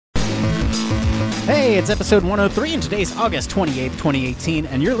Hey, it's episode 103, and today's August 28th, 2018,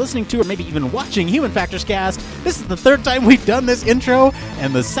 and you're listening to, or maybe even watching, Human Factors Cast. This is the third time we've done this intro,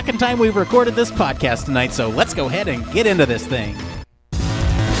 and the second time we've recorded this podcast tonight, so let's go ahead and get into this thing.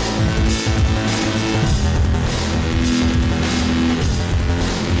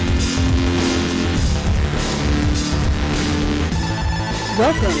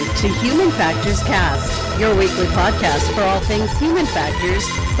 Welcome to Human Factors Cast, your weekly podcast for all things human factors,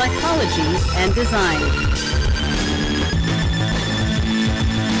 psychology, and design.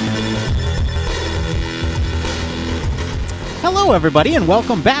 Hello, everybody, and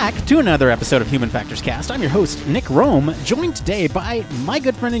welcome back to another episode of Human Factors Cast. I'm your host, Nick Roome, joined today by my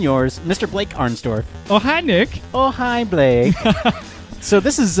good friend and yours, Mr. Blake Arnsdorff. Oh, hi, Nick. Oh, hi, Blake. So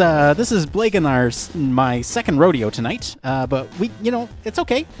this is Blake and my second rodeo tonight, but it's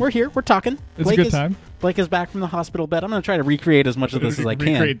okay. We're here. We're talking. It's a good time. Blake is back from the hospital bed. I'm going to try to recreate as much of this as I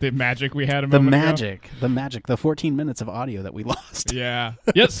can. Recreate the magic we had a moment ago. The magic, the 14 minutes of audio that we lost. Yeah.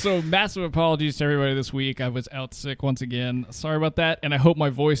 Yes, so massive apologies to everybody this week. I was out sick once again. Sorry about that, and I hope my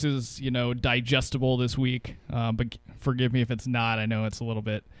voice is, digestible this week, but forgive me if it's not. I know it's a little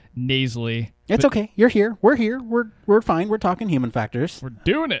bit nasally. It's okay. You're here. We're here. We're fine. We're talking human factors. We're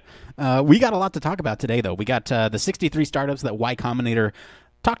doing it. We got a lot to talk about today, though. We got the 63 startups that Y Combinator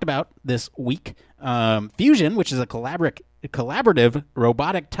talked about this week. Fusion, which is a collaborative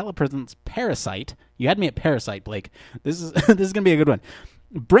robotic telepresence parasite. You had me at parasite, Blake. This is this is gonna be a good one.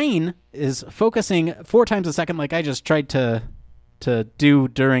 Brain is focusing 4 times a second, like I just tried to do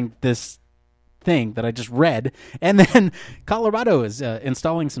during this thing that I just read, and then Colorado is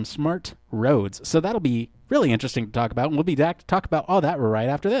installing some smart roads, so that'll be really interesting to talk about, and we'll be back to talk about all that right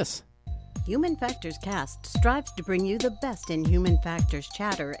after this. Human Factors Cast strives to bring you the best in human factors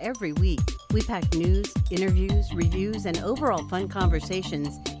chatter every week. We pack news, interviews, reviews, and overall fun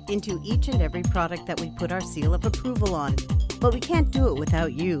conversations into each and every product that we put our seal of approval on. But we can't do it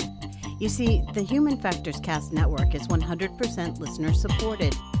without you. You see, the Human Factors Cast network is 100% listener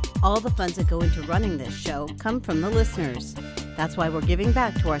supported. All the funds that go into running this show come from the listeners. That's why we're giving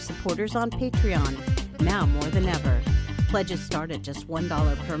back to our supporters on Patreon, now more than ever. Pledges start at just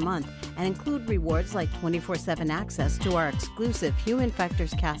 $1 per month and include rewards like 24/7 access to our exclusive Human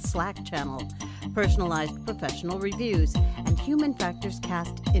Factors Cast Slack channel, personalized professional reviews, and Human Factors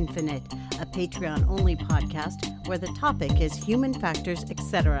Cast Infinite, a Patreon-only podcast where the topic is human factors,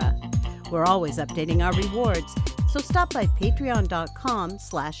 etc. We're always updating our rewards, so stop by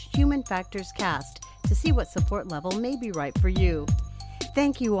patreon.com/humanfactorscast to see what support level may be right for you.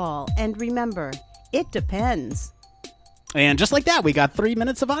 Thank you all, and remember, it depends. And just like that, we got 3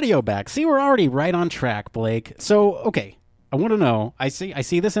 minutes of audio back. See, we're already right on track, Blake. So, okay, I want to know. I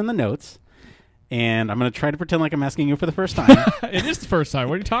see this in the notes, and I'm going to try to pretend like I'm asking you for the first time. It is the first time.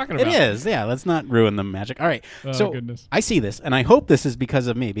 What are you talking about? It is, yeah. Let's not ruin the magic. All right. Oh, so goodness. I see this, and I hope this is because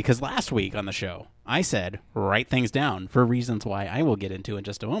of me, because last week on the show, I said, write things down for reasons why I will get into in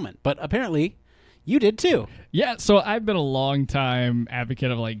just a moment. But apparently, you did too. Yeah, so I've been a long time advocate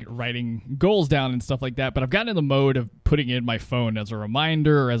of writing goals down and stuff like that, but I've gotten in the mode of putting it in my phone as a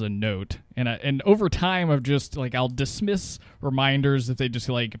reminder or as a note. And over time, I've just I'll dismiss reminders if they just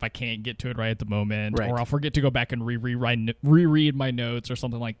if I can't get to it right at the moment, right, or I'll forget to go back and reread my notes or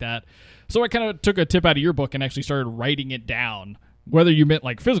something like that. So I kind of took a tip out of your book and actually started writing it down. Whether you meant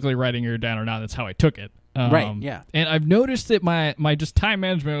physically writing it down or not, that's how I took it. Right, yeah. And I've noticed that my just time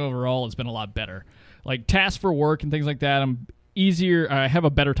management overall has been a lot better. Tasks for work and things like that, I'm easier. I have a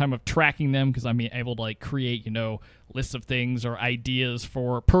better time of tracking them because I'm able to create, lists of things or ideas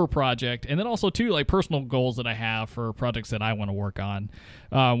per project. And then also too, personal goals that I have for projects that I want to work on,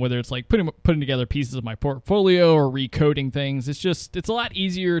 whether it's putting together pieces of my portfolio or recoding things. It's a lot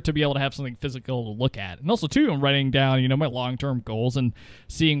easier to be able to have something physical to look at. And also too, I'm writing down, my long-term goals and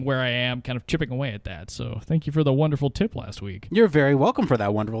seeing where I am, kind of chipping away at that. So thank you for the wonderful tip last week. You're very welcome for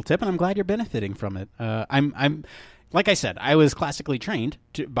that wonderful tip, and I'm glad you're benefiting from it. I'm like I said, I was classically trained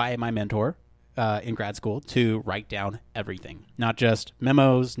by my mentor in grad school to write down everything, not just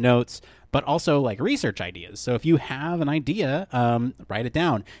memos, notes, but also research ideas. So if you have an idea, write it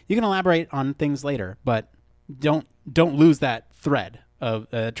down. You can elaborate on things later, but don't lose that thread of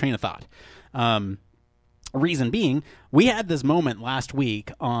train of thought. Reason being, we had this moment last week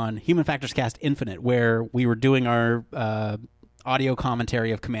on Human Factors Cast Infinite where we were doing our audio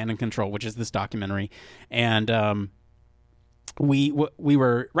commentary of Command and Control, which is this documentary, and we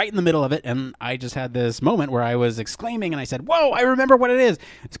were right in the middle of it, and I just had this moment where I was exclaiming, and I said, "Whoa, I remember what it is."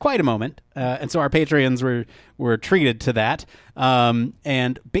 It's quite a moment. And so our Patreons were treated to that.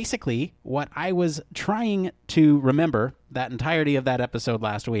 And basically, what I was trying to remember that entirety of that episode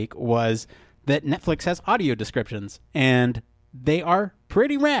last week was that Netflix has audio descriptions, and they are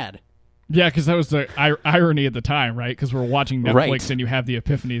pretty rad. Yeah, because that was the irony at the time, right? Because we're watching Netflix, Right. and you have the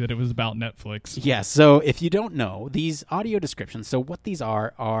epiphany that it was about Netflix. Yes. So if you don't know, these audio descriptions, so what these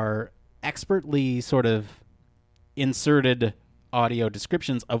are expertly sort of inserted audio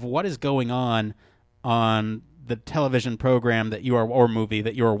descriptions of what is going on the television program that you are, or movie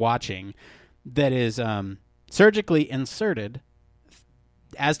that you are watching, that is surgically inserted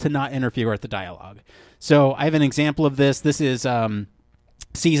as to not interfere with the dialogue. So I have an example of this. This is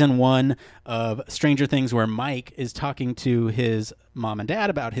season 1 of Stranger Things, where Mike is talking to his mom and dad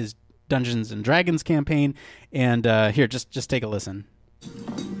about his Dungeons and Dragons campaign. And here, just take a listen.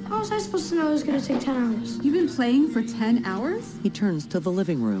 How was I supposed to know it was going to take 10 hours? You've been playing for 10 hours? He turns to the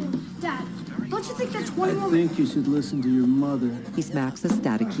living room. Dad, don't you think that's one I more? think you should listen to your mother. He smacks a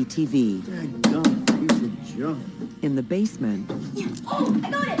staticky TV. Dumb piece of junk. In the basement, Oh, I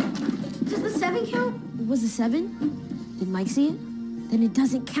got it! Does the 7 count? Was it 7? Did Mike see it? Then it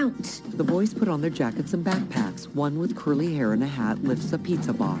doesn't count. the boys put on their jackets and backpacks. One with curly hair and a hat lifts a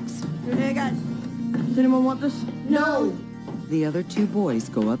pizza box. Hey, guys. Does anyone want this? No! The other 2 boys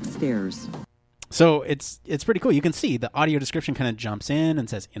go upstairs. So it's pretty cool. You can see the audio description kind of jumps in and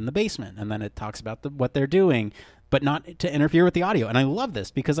says in the basement, and then it talks about what they're doing, but not to interfere with the audio. And I love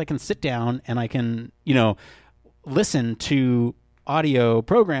this because I can sit down and I can, listen to audio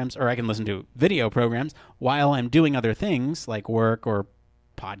programs, or I can listen to video programs while I'm doing other things like work or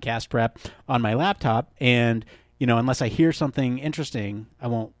podcast prep on my laptop. And, unless I hear something interesting, I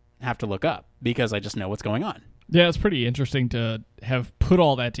won't have to look up because I just know what's going on. Yeah, it's pretty interesting to have put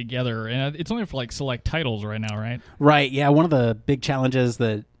all that together. And it's only for like select titles right now, right? Right. Yeah. One of the big challenges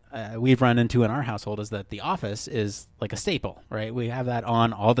that we've run into in our household is that The Office is like a staple, right? We have that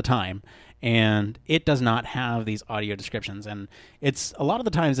on all the time, and it does not have these audio descriptions. And it's a lot of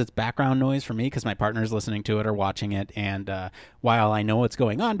the times it's background noise for me because my partner's listening to it or watching it. And while I know what's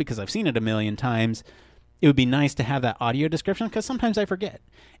going on because I've seen it a million times, it would be nice to have that audio description because sometimes I forget.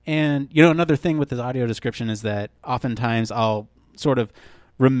 And, another thing with this audio description is that oftentimes I'll sort of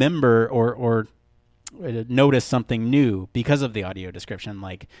remember or notice something new because of the audio description,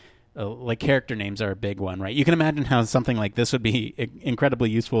 like character names are a big one, right? You can imagine how something like this would be incredibly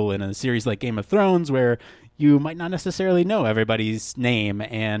useful in a series like Game of Thrones, where you might not necessarily know everybody's name.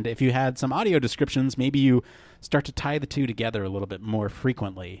 And if you had some audio descriptions, maybe you start to tie the two together a little bit more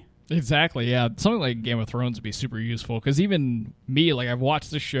frequently. Exactly, yeah. Something like Game of Thrones would be super useful because even me, like I've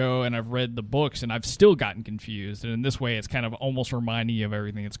watched the show and I've read the books and I've still gotten confused. And in this way, it's kind of almost reminding you of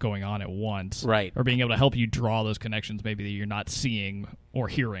everything that's going on at once. Right. Or being able to help you draw those connections maybe that you're not seeing or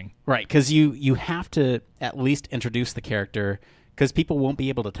hearing. Right, because you have to at least introduce the character because people won't be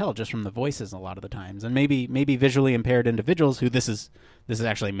able to tell just from the voices a lot of the times. And maybe visually impaired individuals who this is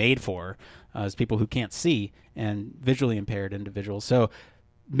actually made for, as people who can't see and visually impaired individuals. So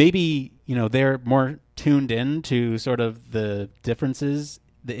maybe, they're more tuned in to sort of the differences,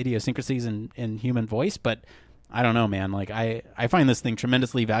 the idiosyncrasies in human voice. But I don't know, man. Like, I find this thing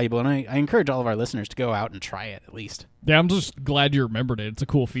tremendously valuable, and I encourage all of our listeners to go out and try it at least. Yeah, I'm just glad you remembered it. It's a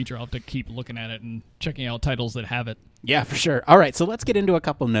cool feature. I'll have to keep looking at it and checking out titles that have it. Yeah, for sure. All right, so let's get into a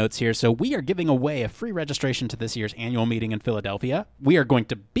couple notes here. So we are giving away a free registration to this year's annual meeting in Philadelphia. We are going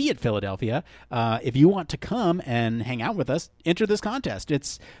to be at Philadelphia. If you want to come and hang out with us, enter this contest.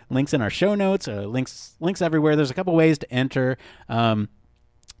 It's links in our show notes, links everywhere. There's a couple ways to enter.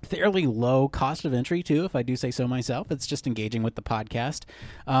 Fairly low cost of entry, too, if I do say so myself. It's just engaging with the podcast.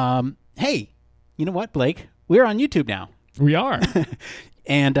 Hey, you know what, Blake? We're on YouTube now. We are.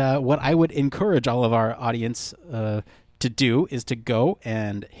 And what I would encourage all of our audience to do is to go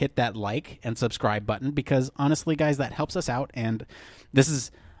and hit that like and subscribe button because, honestly, guys, that helps us out. And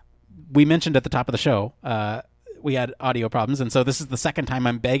we mentioned at the top of the show, we had audio problems, and so this is the second time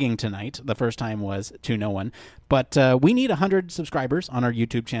I'm begging tonight. The first time was to no one. But we need 100 subscribers on our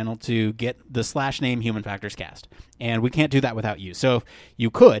YouTube channel to get the /name Human Factors Cast. And we can't do that without you. So if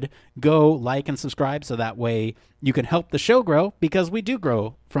you could, go like and subscribe so that way you can help the show grow, because we do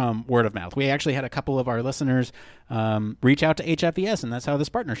grow from word of mouth. We actually had a couple of our listeners reach out to HFES, and that's how this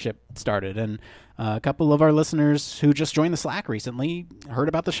partnership started. And a couple of our listeners who just joined the Slack recently heard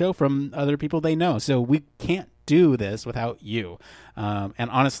about the show from other people they know. So we can't do this without you.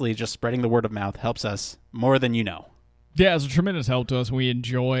 And honestly, just spreading the word of mouth helps us more than you know. Yeah, it's a tremendous help to us, and we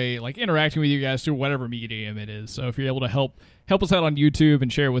enjoy interacting with you guys through whatever medium it is. So if you're able to help us out on YouTube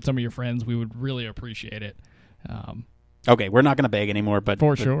and share it with some of your friends, we would really appreciate it. Okay, we're not going to beg anymore, but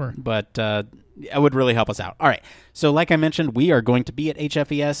sure. But it would really help us out. All right, so like I mentioned, we are going to be at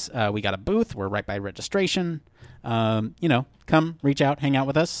HFES. We got a booth. We're right by registration. Come reach out, hang out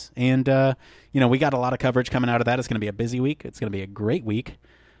with us, and we got a lot of coverage coming out of that. It's going to be a busy week. It's going to be a great week.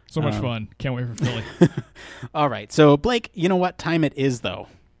 So much fun. Can't wait for Philly. All right. So, Blake, you know what time it is, though?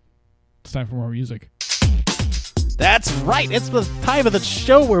 It's time for more music. That's right. It's the time of the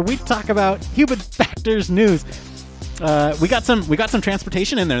show where we talk about Human Factors news. We got some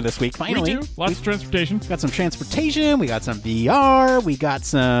transportation in there this week, finally. We do. Lots of transportation. We got some transportation. We got some VR. We got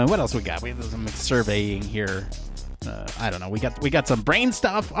some... What else we got? We have some surveying here. I don't know. We got some brain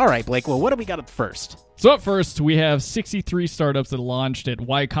stuff. All right, Blake. Well, what do we got up first? So up first, we have 63 startups that launched at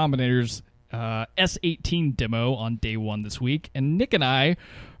Y Combinator's S18 demo on day one this week. And Nick and I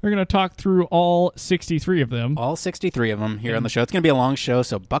are going to talk through all 63 of them. All 63 of them here on the show. It's going to be a long show,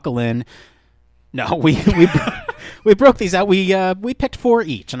 so buckle in. No, we broke these out. We picked 4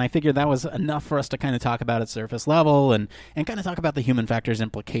 each, and I figured that was enough for us to kind of talk about at surface level and kind of talk about the human factors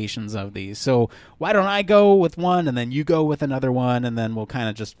implications of these. So why don't I go with one, and then you go with another one, and then we'll kind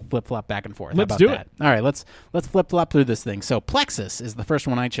of just flip-flop back and forth. Let's do it. All right, let's flip-flop through this thing. So Plexus is the first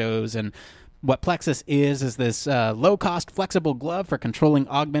one I chose, and what Plexus is this low-cost, flexible glove for controlling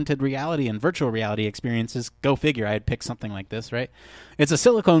augmented reality and virtual reality experiences. Go figure, I'd pick something like this, right? It's a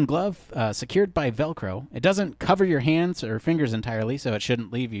silicone glove secured by Velcro. It doesn't cover your hands or fingers entirely, so it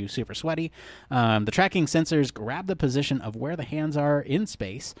shouldn't leave you super sweaty. The tracking sensors grab the position of where the hands are in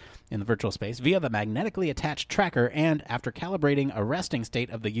space, in the virtual space, via the magnetically attached tracker, and after calibrating a resting state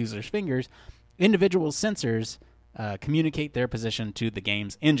of the user's fingers, individual sensors communicate their position to the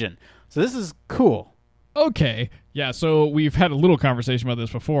game's engine. So this is cool. Okay. Yeah, so we've had a little conversation about this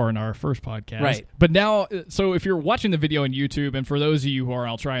before in our first podcast. Right. But now, so if you're watching the video on YouTube, and for those of you who are,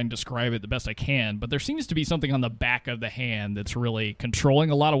 I'll try and describe it the best I can, but there seems to be something on the back of the hand that's really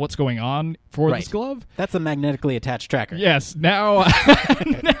controlling a lot of what's going on for this glove. That's a magnetically attached tracker. Yes. Now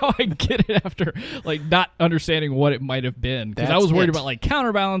I get it after not understanding what it might have been. Because I was worried about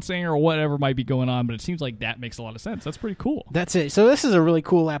counterbalancing or whatever might be going on, but it seems like that makes a lot of sense. That's pretty cool. That's it. So this is a really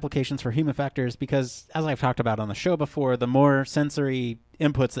cool applications for human factors because, as I've talked about on the show before, the more sensory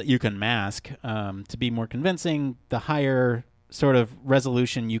inputs that you can mask to be more convincing, the higher sort of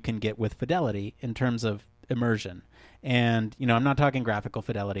resolution you can get with fidelity in terms of immersion. And, I'm not talking graphical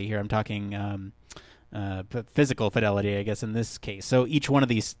fidelity here. I'm talking physical fidelity, I guess, in this case. So each one of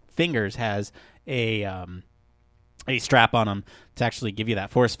these fingers has a strap on them to actually give you that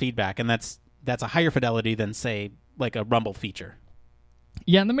force feedback. And that's a higher fidelity than, say, like a rumble feature.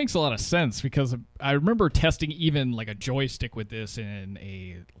 Yeah, and that makes a lot of sense because I remember testing even a joystick with this in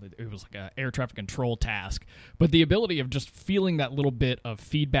it was like a air traffic control task. But the ability of just feeling that little bit of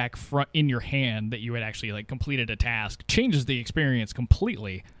feedback in your hand that you had actually completed a task changes the experience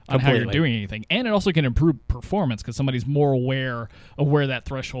completely on how you're doing anything. And it also can improve performance because somebody's more aware of where that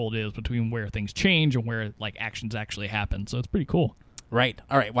threshold is between where things change and where actions actually happen. So it's pretty cool. Right.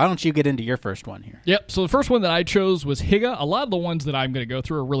 All right. Why don't you get into your first one here? Yep. So the first one that I chose was Higa. A lot of the ones that I'm going to go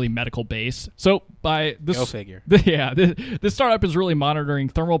through are really medical based. So by this, go figure. Yeah, this startup is really monitoring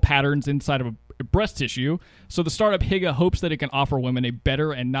thermal patterns inside of a breast tissue. So the startup Higa hopes that it can offer women a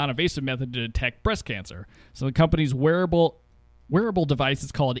better and non-invasive method to detect breast cancer. So the company's wearable device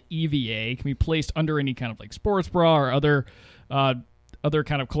is called EVA. Can be placed under any kind of sports bra or other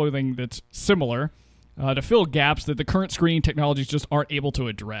kind of clothing that's similar. To fill gaps that the current screening technologies just aren't able to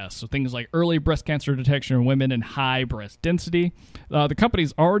address. So things like early breast cancer detection in women and high breast density. The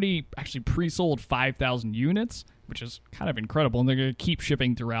company's already actually pre-sold 5,000 units, which is kind of incredible, and they're going to keep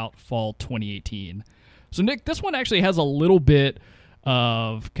shipping throughout fall 2018. So Nick, this one actually has a little bit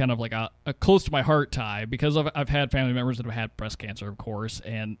of kind of a close to my heart tie because I've had family members that have had breast cancer, of course,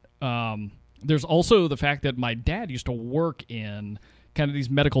 and there's also the fact that my dad used to work in kind of these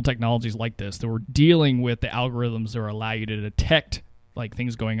medical technologies like this that were dealing with the algorithms that allow you to detect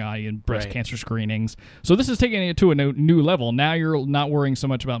things going on in breast cancer screenings. So this is taking it to a new level. Now you're not worrying so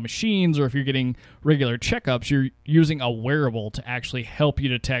much about machines, or if you're getting regular checkups, you're using a wearable to actually help you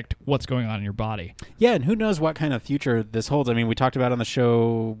detect what's going on in your body. Yeah, and who knows what kind of future this holds. I mean, we talked about on the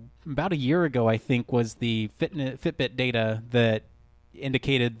show about a year ago, I think, was the Fitbit data that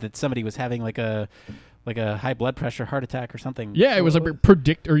indicated that somebody was having a high blood pressure, heart attack or something. Yeah, it was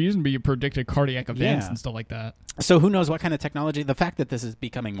using to predicted cardiac events and stuff like that. So who knows what kind of technology. The fact that this is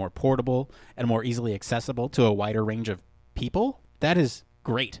becoming more portable and more easily accessible to a wider range of people, that is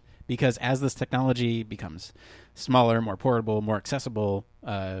great. because as this technology becomes smaller, more portable, more accessible,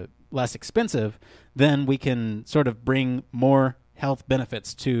 less expensive, then we can sort of bring more health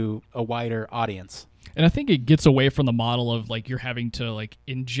benefits to a wider audience. And I think it gets away from the model of like you're having to like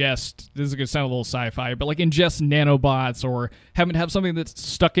ingest, this is going to sound a little sci-fi, but like ingest nanobots or having to have something that's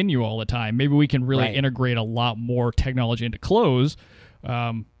stuck in you all the time. Maybe we can really integrate a lot more technology into clothes,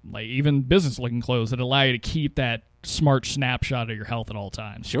 like even business-looking clothes that allow you to keep that smart snapshot of your health at all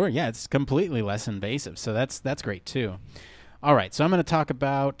times. Sure, yeah, it's completely less invasive, so that's great too. All right, so I'm going to talk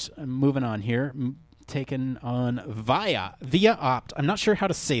about, moving on here, taken on via opt. I'm not sure how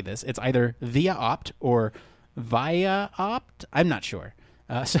to say this. It's either via opt or via opt. I'm not sure.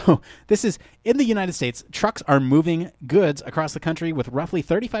 So this is, in the United States, trucks are moving goods across the country with roughly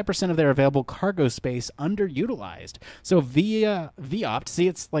 35% of their available cargo space underutilized. So via opt, see,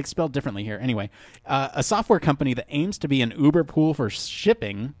 it's like spelled differently here. Anyway, a software company that aims to be an Uber pool for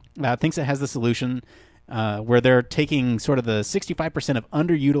shipping thinks it has the solution where they're taking sort of the 65% of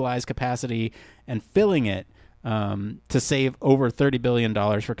underutilized capacity and filling it to save over $30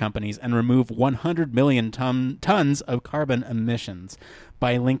 billion for companies and remove 100 million tons of carbon emissions.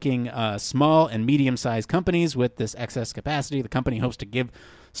 By linking small and medium-sized companies with this excess capacity, the company hopes to give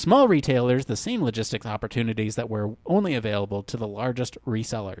small retailers the same logistics opportunities that were only available to the largest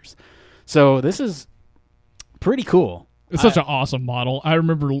resellers. So this is pretty cool. It's such an awesome model. I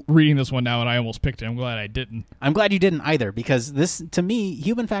remember reading this one now, and I almost picked it. I'm glad I didn't. I'm glad you didn't either, because this, to me,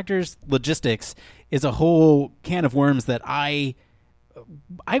 human factors logistics is a whole can of worms that I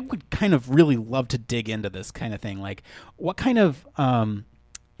would kind of really love to dig into this kind of thing. Like, what kind of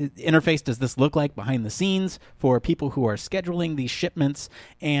interface does this look like behind the scenes for people who are scheduling these shipments,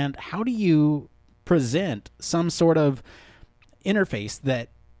 and how do you present some sort of interface that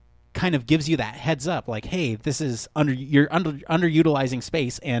kind of gives you that heads up, like, hey, this is you're underutilizing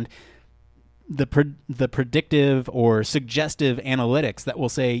space, and the predictive or suggestive analytics that will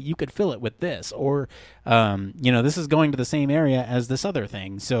say you could fill it with this, or this is going to the same area as this other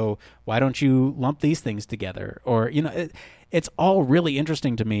thing, so why don't you lump these things together? Or it's all really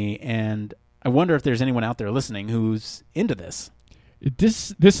interesting to me, and I wonder if there's anyone out there listening who's into this.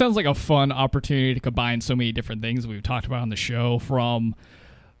 This sounds like a fun opportunity to combine so many different things we've talked about on the show, from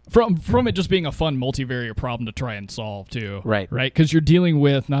it just being a fun multivariate problem to try and solve too. Right. Because you're dealing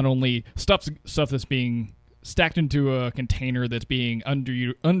with not only stuff that's being stacked into a container that's being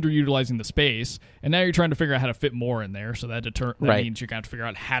underutilizing the space, and now you're trying to figure out how to fit more in there. So that means you're going to have to figure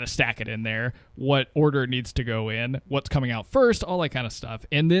out how to stack it in there, what order it needs to go in, what's coming out first, all that kind of stuff.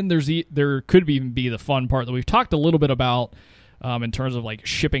 And then there could even be the fun part that we've talked a little bit about in terms of like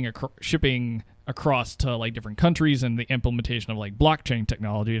shipping across to like different countries and the implementation of like blockchain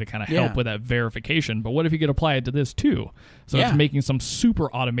technology to kind of help with that verification. But what if you could apply it to this too? So it's making some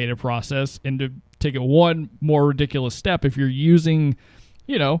super automated process, and to take it one more ridiculous step, if you're using,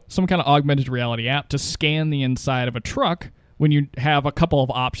 some kind of augmented reality app to scan the inside of a truck when you have a couple of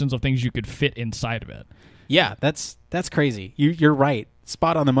options of things you could fit inside of it. Yeah, that's crazy. You're right.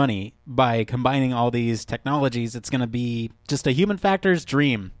 Spot on the money. By combining all these technologies, it's going to be just a human factors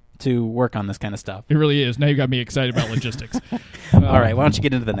dream to work on this kind of stuff. It really is. Now you got me excited about logistics. All right, why don't you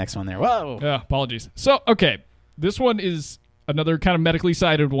get into the next one there? Whoa. Yeah, apologies. So, okay, this one is another kind of medically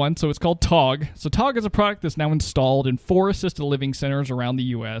sided one, so it's called TOG. So TOG is a product that's now installed in 4 assisted living centers around the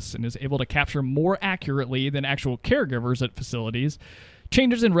U.S. and is able to capture more accurately than actual caregivers at facilities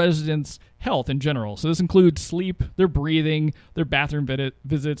changes in residents' health in general. So this includes sleep, their breathing, their bathroom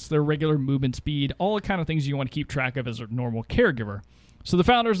visits, their regular movement speed, all the kind of things you want to keep track of as a normal caregiver. So the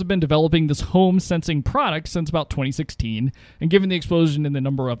founders have been developing this home sensing product since about 2016, and given the explosion in the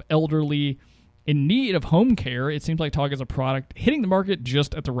number of elderly in need of home care, it seems like TOG is a product hitting the market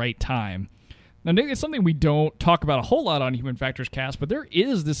just at the right time. Now, Nick, it's something we don't talk about a whole lot on Human Factors Cast, but there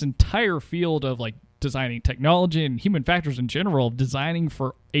is this entire field of like designing technology and human factors in general, designing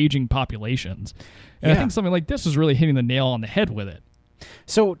for aging populations. And I think something like this is really hitting the nail on the head with it.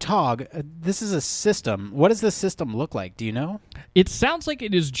 So, TOG, this is a system. What does this system look like? Do you know? It sounds like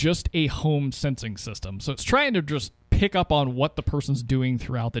it is just a home sensing system. So it's trying to just pick up on what the person's doing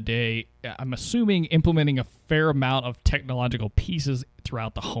throughout the day. I'm assuming implementing a fair amount of technological pieces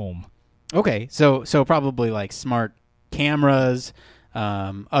throughout the home. Okay, so probably like smart cameras,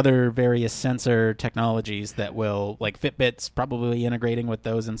 other various sensor technologies that will, like Fitbit's probably integrating with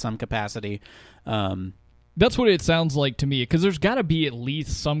those in some capacity. That's what it sounds like to me, because there's got to be at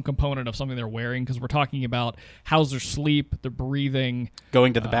least some component of something they're wearing, because we're talking about how's their sleep, their breathing.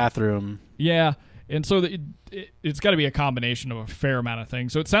 Going to the bathroom. Yeah, And so it's got to be a combination of a fair amount of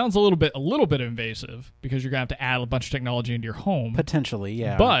things. So it sounds a little bit invasive because you're going to have to add a bunch of technology into your home. Potentially,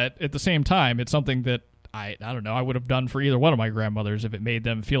 yeah. But at the same time, it's something that I don't know, I would have done for either one of my grandmothers if it made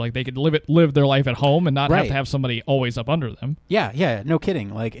them feel like they could live their life at home and not have to have somebody always up under them. Yeah, no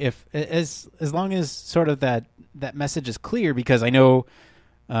kidding. Like if as long as sort of that message is clear, because I know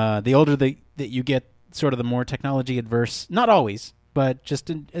the older that you get, sort of the more technology adverse. Not always, but just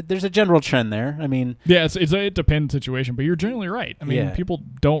there's a general trend there. I mean, yeah, it's a depends situation, but you're generally right. I mean, people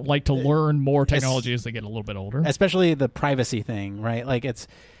don't like to learn more technology as they get a little bit older, especially the privacy thing, right? Like it's.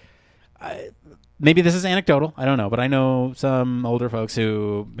 Maybe this is anecdotal, I don't know, but I know some older folks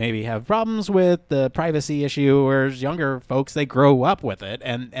who maybe have problems with the privacy issue, whereas younger folks, they grow up with it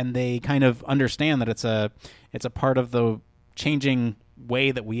and they kind of understand that it's a part of the changing way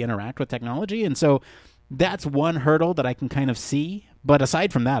that we interact with technology. And so that's one hurdle that I can kind of see. But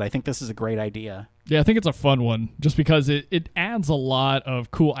aside from that, I think this is a great idea. Yeah, I think it's a fun one just because it adds a lot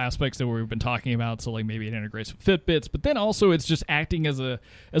of cool aspects that we've been talking about. So like maybe it integrates with Fitbits, but then also it's just acting as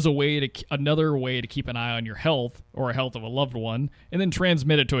a way to another way to keep an eye on your health or a health of a loved one and then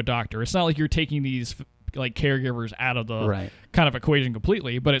transmit it to a doctor. It's not like you're taking these like caregivers out of the kind of equation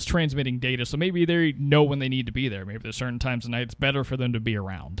completely, but it's transmitting data. So maybe they know when they need to be there. Maybe there's certain times of night it's better for them to be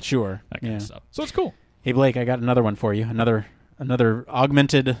around. Sure. That kind of stuff. So it's cool. Hey, Blake, I got another one for you. Another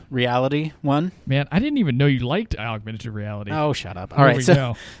augmented reality one. Man, I didn't even know you liked augmented reality. Oh, shut up. All right,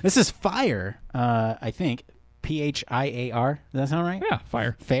 so this is Fire, I think. PHIAR. Does that sound right? Yeah,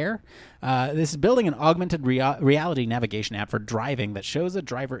 Fire. Fair. This is building an augmented reality navigation app for driving that shows a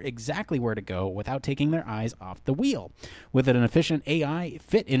driver exactly where to go without taking their eyes off the wheel. With an efficient AI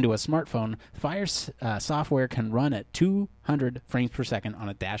fit into a smartphone, Fire's software can run at 200 frames per second on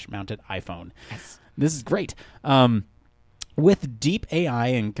a dash-mounted iPhone. Yes. This is great. With deep AI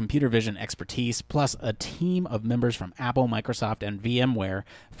and computer vision expertise, plus a team of members from Apple, Microsoft, and VMware,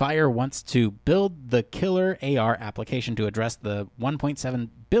 Fire wants to build the killer AR application to address the 1.7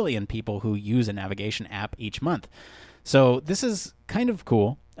 billion people who use a navigation app each month. So this is kind of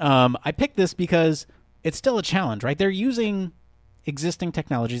cool. I picked this because it's still a challenge, right? They're using existing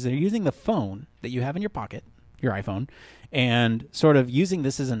technologies. They're using the phone that you have in your pocket, your iPhone, and sort of using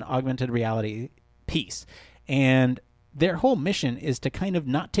this as an augmented reality piece. And their whole mission is to kind of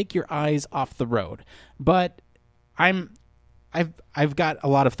not take your eyes off the road. But I've got a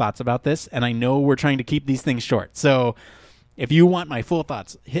lot of thoughts about this, and I know we're trying to keep these things short. So if you want my full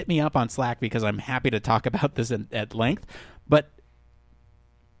thoughts, hit me up on Slack because I'm happy to talk about this at length. But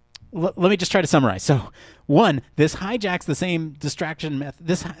let me just try to summarize. So, one, this hijacks the same distraction method.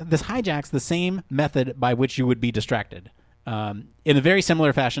 This hijacks the same method by which you would be distracted. In a very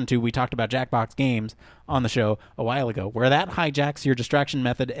similar fashion to we talked about Jackbox games on the show a while ago, where that hijacks your distraction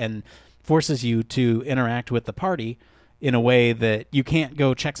method and forces you to interact with the party in a way that you can't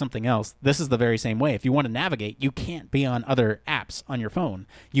go check something else. This is the very same way. If you want to navigate, you can't be on other apps on your phone.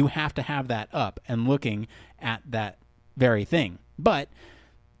 You have to have that up and looking at that very thing. But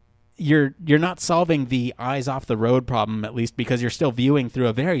you're not solving the eyes off the road problem, at least because you're still viewing through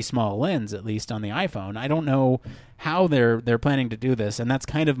a very small lens, at least on the iPhone. I don't know how they're planning to do this, and that's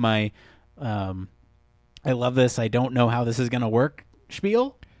kind of my I love this, I don't know how this is going to work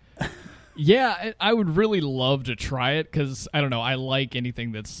spiel. Yeah, I would really love to try it because, I don't know, I like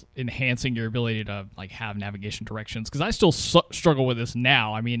anything that's enhancing your ability to like have navigation directions because I still struggle with this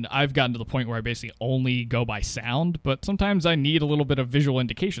now. I mean, I've gotten to the point where I basically only go by sound, but sometimes I need a little bit of visual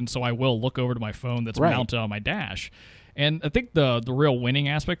indication, so I will look over to my phone that's mounted on my dash. And I think the real winning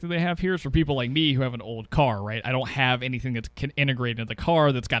aspect that they have here is for people like me who have an old car, right? I don't have anything that can integrate into the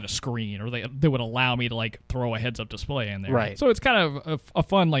car that's got a screen or they would allow me to like throw a heads-up display in there. Right. So it's kind of a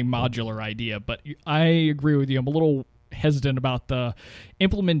fun like modular idea, but I agree with you. I'm a little hesitant about the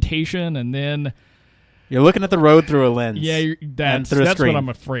implementation and then... You're looking at the road through a lens. Yeah, that's what I'm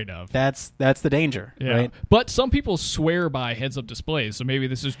afraid of. That's the danger, right? But some people swear by heads-up displays, so maybe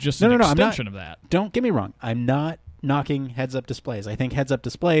this is just an extension of that. Don't get me wrong. I'm not knocking heads-up displays. I think heads-up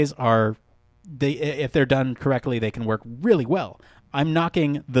displays are, if they're done correctly, they can work really well. I'm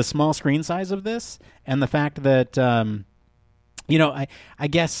knocking the small screen size of this and the fact that, I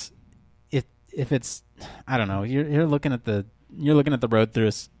guess if it's, I don't know, you're looking at the road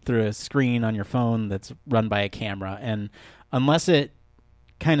through a screen on your phone that's run by a camera, and unless it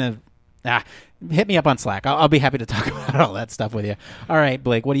kind of hit me up on Slack. I'll be happy to talk about all that stuff with you. All right,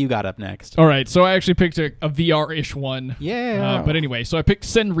 Blake, what do you got up next? All right, so I actually picked a VR-ish one. Yeah. But anyway, so I picked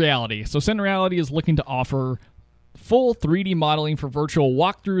Send Reality. So Send Reality is looking to offer full 3D modeling for virtual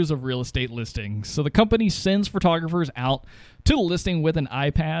walkthroughs of real estate listings. So the company sends photographers out to the listing with an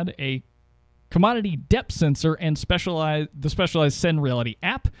iPad, a commodity depth sensor, and the specialized Send Reality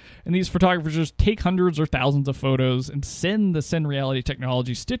app. And these photographers just take hundreds or thousands of photos and send the Send Reality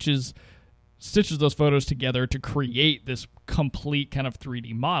technology stitches those photos together to create this complete kind of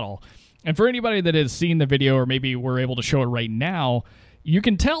 3D model. And for anybody that has seen the video, or maybe we're able to show it right now, you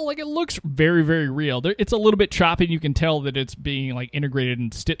can tell it looks very, very real. It's a little bit choppy. You can tell that it's being integrated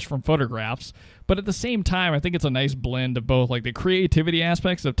and stitched from photographs. But at the same time, I think it's a nice blend of both the creativity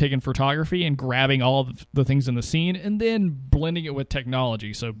aspects of taking photography and grabbing all of the things in the scene and then blending it with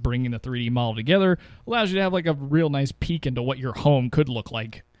technology. So bringing the 3D model together allows you to have a real nice peek into what your home could look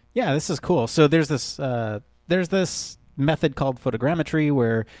like. Yeah, this is cool. So there's this method called photogrammetry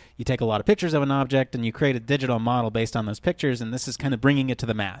where you take a lot of pictures of an object and you create a digital model based on those pictures, and this is kind of bringing it to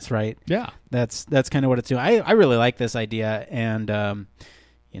the mass, right? Yeah. That's kind of what it's doing. I really like this idea, and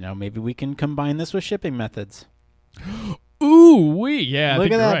maybe we can combine this with shipping methods. Ooh, yeah.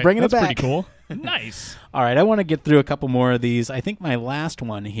 Look at that, right. bringing That's it back. Pretty cool. Nice. All right, I want to get through a couple more of these. I think my last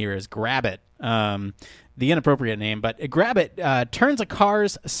one here is Grab It. The inappropriate name, but Grab It turns a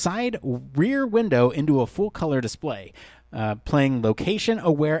car's side rear window into a full-color display, playing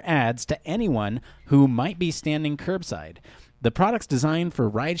location-aware ads to anyone who might be standing curbside. The product's designed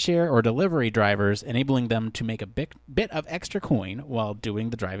for rideshare or delivery drivers, enabling them to make a bit of extra coin while doing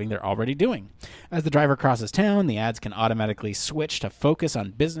the driving they're already doing. As the driver crosses town, the ads can automatically switch to focus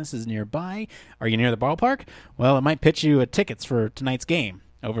on businesses nearby. Are you near the ballpark? Well, it might pitch you tickets for tonight's game.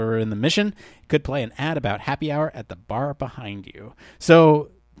 Over in the Mission, it could play an ad about happy hour at the bar behind you. So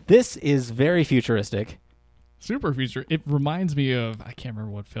this is very futuristic. Super future. It reminds me of, I can't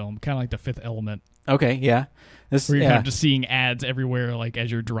remember what film, kind of like The Fifth Element. Okay, yeah. Where you're kind of just seeing ads everywhere as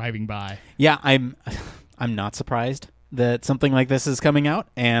you're driving by. Yeah, I'm not surprised that something like this is coming out,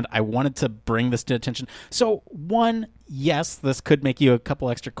 and I wanted to bring this to attention. So, one, yes, this could make you a couple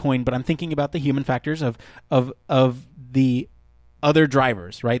extra coin, but I'm thinking about the human factors of the other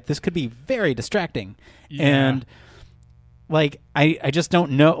drivers, right? This could be very distracting. Yeah. And I just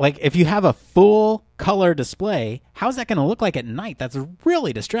don't know. If you have a full color display, how's that going to look like at night? That's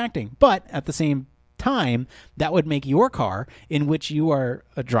really distracting. But at the same time, that would make your car, in which you are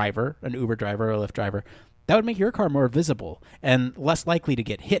a driver, an Uber driver or a Lyft driver, that would make your car more visible and less likely to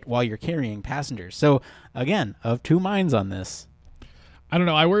get hit while you're carrying passengers. So, again, of two minds on this. I don't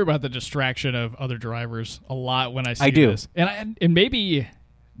know. I worry about the distraction of other drivers a lot when I see this. And maybe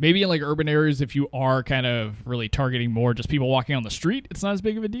in urban areas, if you are kind of really targeting more just people walking on the street, it's not as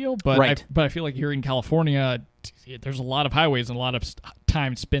big of a deal. But right. I feel like here in California, there's a lot of highways and a lot of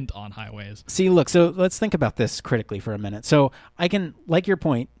time spent on highways. See, look, so let's think about this critically for a minute. So I can, like your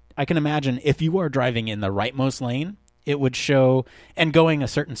point, I can imagine if you are driving in the rightmost lane, it would show, and going a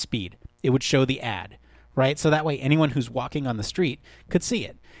certain speed, it would show the ad. Right? So that way anyone who's walking on the street could see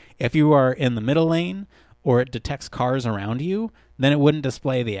it. If you are in the middle lane or it detects cars around you, then it wouldn't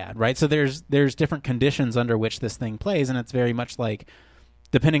display the ad, right? So there's different conditions under which this thing plays, and it's very much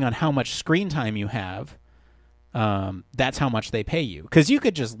depending on how much screen time you have, that's how much they pay you. Because you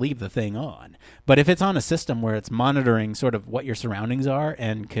could just leave the thing on. But if it's on a system where it's monitoring sort of what your surroundings are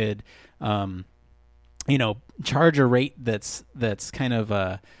and could, charge a rate that's kind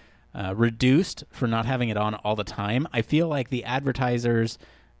of reduced for not having it on all the time, I feel like the advertisers,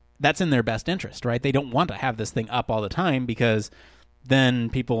 that's in their best interest, right? They don't want to have this thing up all the time because then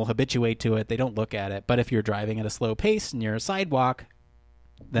people habituate to it. They don't look at it. But if you're driving at a slow pace and you're a sidewalk,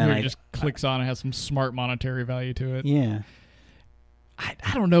 then it just clicks on and has some smart monetary value to it. Yeah.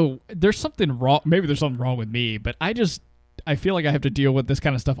 I don't know. There's something wrong. Maybe there's something wrong with me, but I feel like I have to deal with this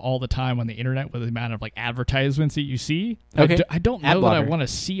kind of stuff all the time on the internet with the amount of advertisements that you see. Okay. I don't know that I want to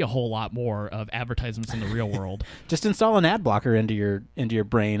see a whole lot more of advertisements in the real world. Just install an ad blocker into your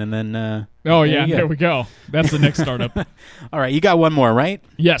brain, and then there we go. That's the next startup. All right, you got one more, right?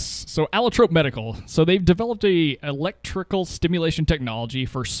 Yes. So Allotrope Medical. So they've developed a electrical stimulation technology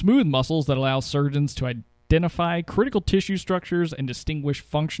for smooth muscles that allows surgeons to identify critical tissue structures and distinguish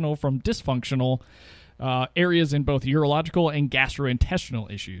functional from dysfunctional areas in both urological and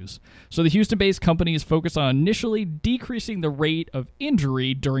gastrointestinal issues. So the Houston-based company is focused on initially decreasing the rate of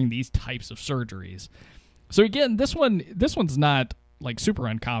injury during these types of surgeries. So again, this one's not super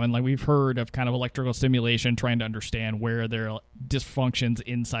uncommon. We've heard of kind of electrical stimulation, trying to understand where there are dysfunctions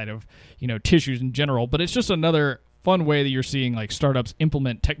inside of tissues in general. But it's just another fun way that you're seeing startups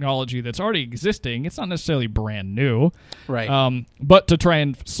implement technology that's already existing. It's not necessarily brand new, right? But to try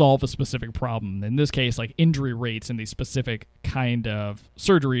and solve a specific problem. In this case, injury rates in these specific kind of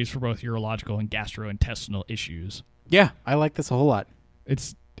surgeries for both urological and gastrointestinal issues. Yeah, I like this a whole lot.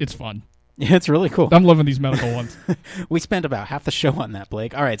 It's fun. Yeah, it's really cool. I'm loving these medical ones. We spent about half the show on that,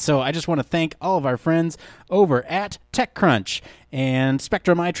 Blake. All right, so I just want to thank all of our friends over at TechCrunch and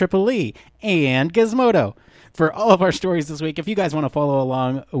Spectrum IEEE and Gizmodo for all of our stories this week. If you guys want to follow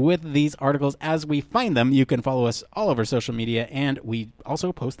along with these articles as we find them, you can follow us all over social media, and we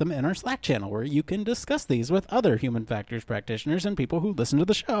also post them in our Slack channel where you can discuss these with other human factors practitioners and people who listen to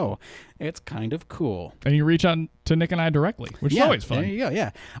the show. It's kind of cool. And you reach out to Nick and I directly, which is always fun. There you go,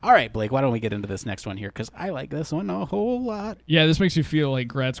 yeah. All right, Blake, why don't we get into this next one here, because I like this one a whole lot. Yeah, this makes you feel like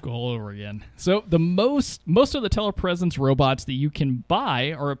grad school all over again. So the most of the telepresence robots that you can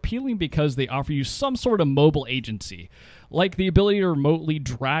buy are appealing because they offer you some sort of mobile agency, like the ability to remotely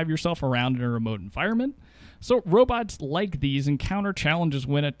drive yourself around in a remote environment. So robots like these encounter challenges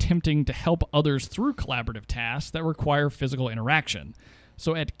when attempting to help others through collaborative tasks that require physical interaction.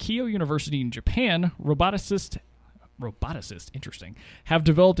 So at Keio University in Japan, roboticists, interesting, have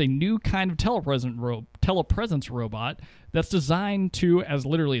developed a new kind of telepresence robot that's designed to, as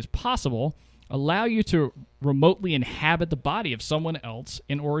literally as possible, allow you to remotely inhabit the body of someone else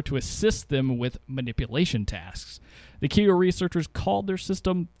in order to assist them with manipulation tasks. The Keio researchers called their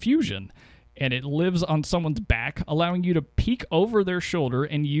system Fusion, and it lives on someone's back, allowing you to peek over their shoulder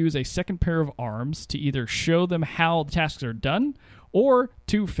and use a second pair of arms to either show them how the tasks are done or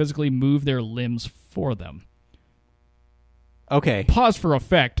to physically move their limbs for them. Okay. Pause for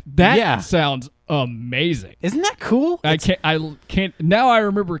effect. That sounds amazing. Isn't that cool? I can't. Now I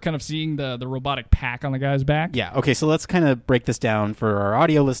remember kind of seeing the robotic pack on the guy's back. Yeah. Okay. So let's kind of break this down for our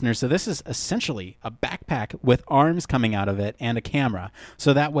audio listeners. So this is essentially a backpack with arms coming out of it and a camera.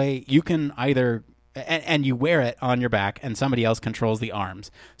 So that way you can either, and you wear it on your back and somebody else controls the arms.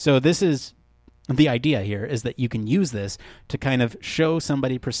 So this is, the idea here is that you can use this to kind of show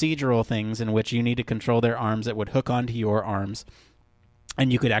somebody procedural things in which you need to control their arms that would hook onto your arms,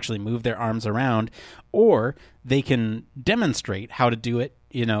 and you could actually move their arms around, or they can demonstrate how to do it,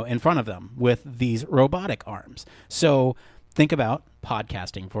 in front of them with these robotic arms. So think about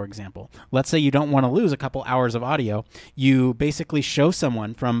podcasting, for example. Let's say you don't want to lose a couple hours of audio. You basically show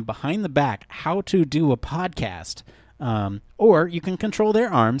someone from behind the back how to do a podcast, or you can control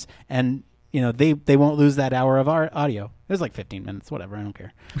their arms and they won't lose that hour of our audio. It was like 15 minutes, whatever. I don't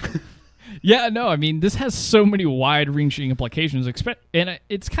care. Yeah, no, I mean, this has so many wide-reaching implications. And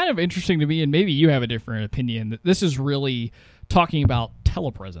it's kind of interesting to me, and maybe you have a different opinion, that this is really talking about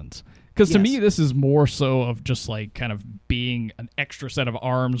telepresence. Because to me, this is more so of just like kind of being an extra set of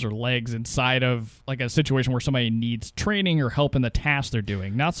arms or legs inside of like a situation where somebody needs training or help in the task they're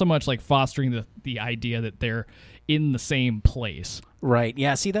doing. Not so much like fostering the idea that they're in the same place. Right.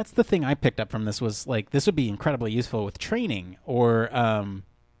 Yeah. See, that's the thing I picked up from this was like this would be incredibly useful with training or,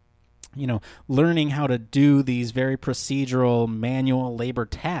 learning how to do these very procedural manual labor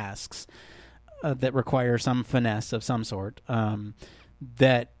tasks that require some finesse of some sort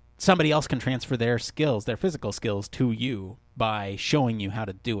that somebody else can transfer their skills, their physical skills to you by showing you how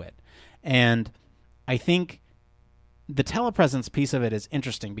to do it. And I think the telepresence piece of it is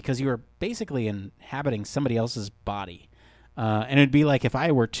interesting because you are basically inhabiting somebody else's body. And it'd be like if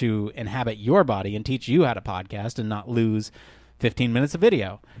I were to inhabit your body and teach you how to podcast and not lose 15 minutes of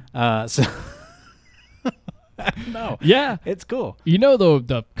video. So no. Yeah. It's cool. Though,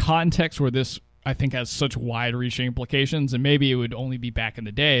 the context where this I think has such wide-reaching implications, and maybe it would only be back in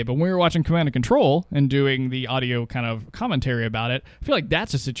the day, but when we were watching Command and Control and doing the audio kind of commentary about it, I feel like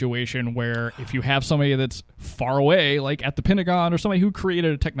that's a situation where if you have somebody that's far away, like at the Pentagon or somebody who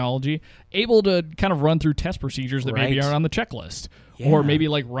created a technology, able to kind of run through test procedures that maybe aren't on the checklist. Yeah. Or maybe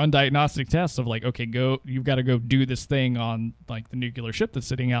like run diagnostic tests of like, okay, you've got to go do this thing on like the nuclear ship that's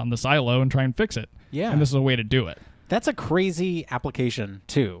sitting out in the silo and try and fix it. Yeah. And this is a way to do it. That's a crazy application,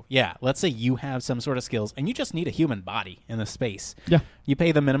 too. Yeah, let's say you have some sort of skills, and you just need a human body in the space. Yeah. You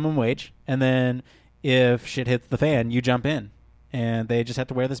pay the minimum wage, and then if shit hits the fan, you jump in, and they just have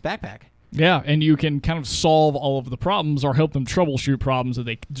to wear this backpack. Yeah, and you can kind of solve all of the problems or help them troubleshoot problems that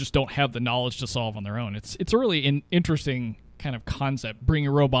they just don't have the knowledge to solve on their own. It's a really interesting kind of concept, bringing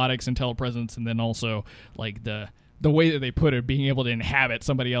robotics and telepresence, and then also like the way that they put it, being able to inhabit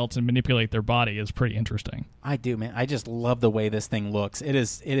somebody else and manipulate their body is pretty interesting. I do, man. I just love the way this thing looks. It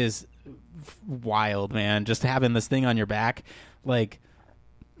is wild, man. Just having this thing on your back, like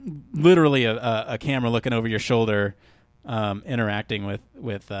literally a camera looking over your shoulder, interacting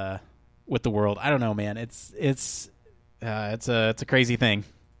with the world. I don't know, man. It's a crazy thing.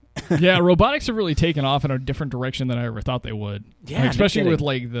 Yeah, robotics have really taken off in a different direction than I ever thought they would. Yeah, like, especially with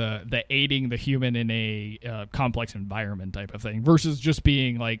like the aiding the human in a complex environment type of thing versus just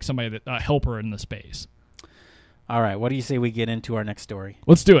being like somebody a helper in the space. All right, what do you say we get into our next story?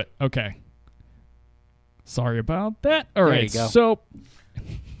 Let's do it. Okay. Sorry about that. All There right, you go. so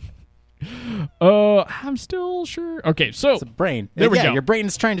I'm still sure. Okay, so It's a brain. There we go. Your brain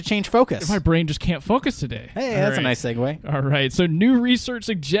is trying to change focus. my brain just can't focus today. Hey, All that's a right. nice segue. All right, so new research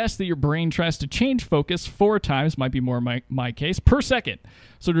suggests that your brain tries to change focus 4 times, might be more my case, per second.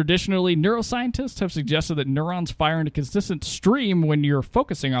 So traditionally, neuroscientists have suggested that neurons fire in a consistent stream when you're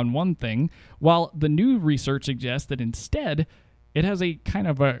focusing on one thing, while the new research suggests that instead, it has a kind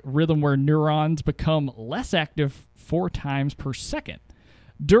of a rhythm where neurons become less active 4 times per second.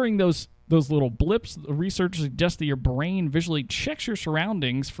 During those little blips, the research suggests that your brain visually checks your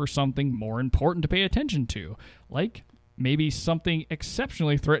surroundings for something more important to pay attention to, like maybe something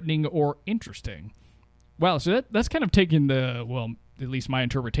exceptionally threatening or interesting. Wow, so that's kind of taking the, well, at least my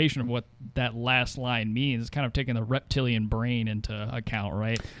interpretation of what that last line means, kind of taking the reptilian brain into account,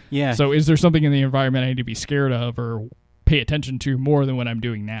 right? Yeah. So is there something in the environment I need to be scared of or pay attention to more than what I'm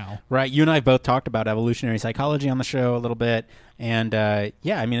doing now? Right. You and I both talked about evolutionary psychology on the show a little bit. And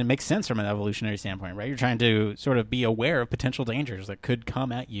yeah, I mean, it makes sense from an evolutionary standpoint, right? You're trying to sort of be aware of potential dangers that could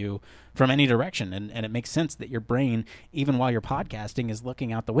come at you from any direction. And it makes sense that your brain, even while you're podcasting, is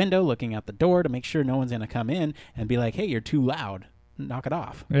looking out the window, looking out the door to make sure no one's going to come in and be like, hey, you're too loud. Knock it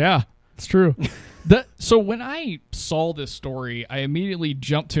off. Yeah, it's true. So when I saw this story, I immediately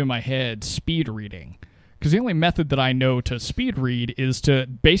jumped to my head speed reading. Because the only method that I know to speed read is to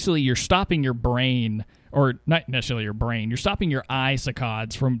basically you're stopping your brain, or not necessarily your brain, you're stopping your eye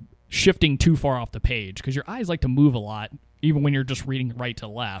saccades from shifting too far off the page. Because your eyes like to move a lot, even when you're just reading right to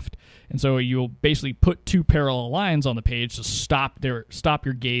left. And so you'll basically put 2 parallel lines on the page to stop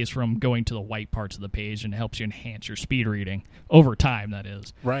your gaze from going to the white parts of the page, and it helps you enhance your speed reading over time, that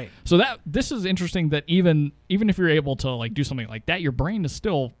is. Right. So this is interesting that even if you're able to like do something like that, your brain is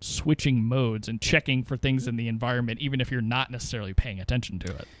still switching modes and checking for things in the environment, even if you're not necessarily paying attention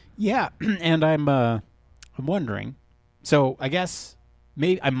to it. Yeah. And I'm wondering, so I guess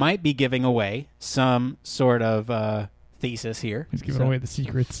maybe I might be giving away some sort of thesis here. He's giving away the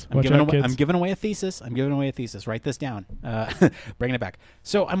secrets. I'm Watch giving, out, away, kids. I'm giving away a thesis. Write this down. Bringing it back.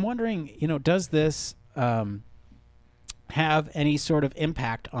 So I'm wondering, does this have any sort of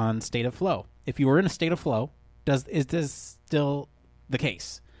impact on state of flow? If you were in a state of flow, is this still the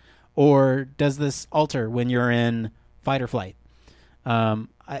case? Or does this alter when you're in fight or flight?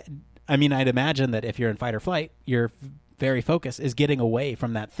 I mean, I'd imagine that if you're in fight or flight, your very focus is getting away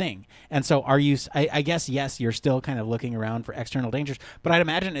from that thing. And so are you, I guess, yes, you're still kind of looking around for external dangers, but I'd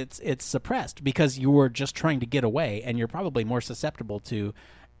imagine it's suppressed because you're just trying to get away, and you're probably more susceptible to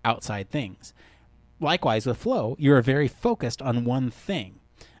outside things. Likewise, with flow, you're very focused on one thing.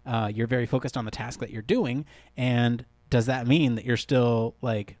 You're very focused on the task that you're doing, and does that mean that you're still,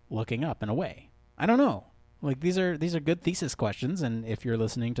 like, looking up and away? I don't know. Like, these are good thesis questions, and if you're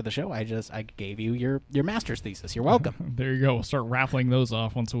listening to the show, I gave you your master's thesis. You're welcome. There you go. We'll start raffling those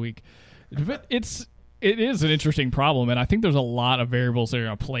off once a week. But it is an interesting problem, and I think there's a lot of variables that are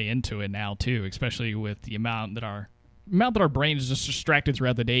going to play into it now too, especially with the amount that our brain is just distracted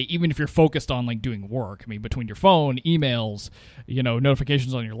throughout the day, even if you're focused on like doing work. I mean, between your phone, emails,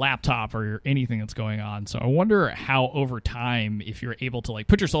 notifications on your laptop, or anything that's going on. So I wonder how over time, if you're able to like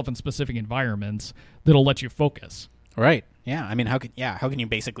put yourself in specific environments that'll let you focus. Right. Yeah. I mean, how can you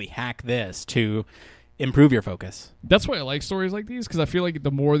basically hack this to improve your focus? That's why I like stories like these, because I feel like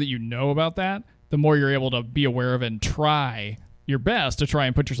the more that you know about that, the more you're able to be aware of and try your best to try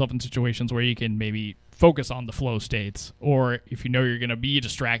and put yourself in situations where you can maybe focus on the flow states, or if you know you're going to be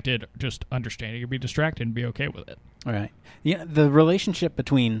distracted, just understand you'll be distracted and be okay with it. All right. Yeah, the relationship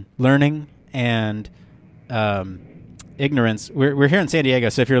between learning and ignorance. We're here in San Diego,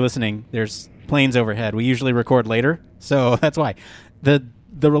 so if you're listening, there's planes overhead. We usually record later, so that's why. The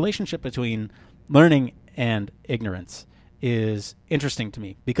relationship between learning and ignorance is interesting to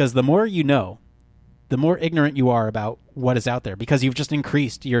me, because the more you know, the more ignorant you are about what is out there, because you've just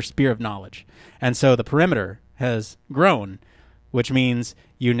increased your sphere of knowledge. And so the perimeter has grown, which means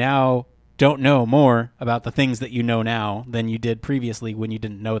you now don't know more about the things that you know now than you did previously when you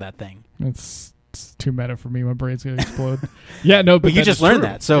didn't know that thing. It's too meta for me. My brain's going to explode. Yeah, no, but you just learned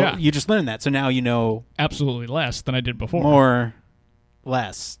that. So yeah. You just learned that. So now you know absolutely less than I did before. More.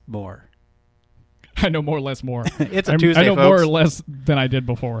 I know more or less more. It's a Tuesday, I know folks. more or less than I did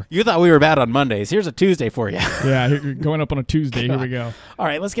before. You thought we were bad on Mondays. Here's a Tuesday for you. Yeah, going up on a Tuesday. Here we go. All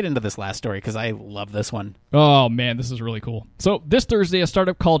right, let's get into this last story, because I love this one. Oh, man, this is really cool. So this Thursday, a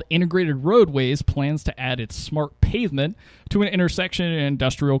startup called Integrated Roadways plans to add its smart pavement to an intersection in an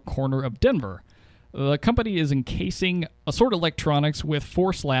industrial corner of Denver. The company is encasing assorted electronics with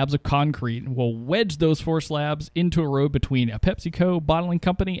 4 slabs of concrete and will wedge those 4 slabs into a road between a PepsiCo bottling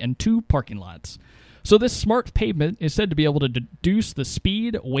company and 2 parking lots. So this smart pavement is said to be able to deduce the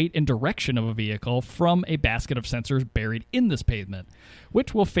speed, weight, and direction of a vehicle from a basket of sensors buried in this pavement,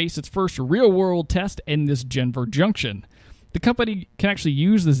 which will face its first real-world test in this Denver junction. The company can actually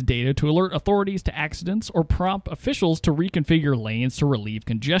use this data to alert authorities to accidents or prompt officials to reconfigure lanes to relieve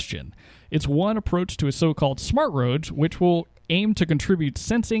congestion. It's one approach to a so-called smart roads, which will aim to contribute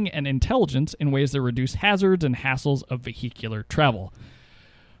sensing and intelligence in ways that reduce hazards and hassles of vehicular travel.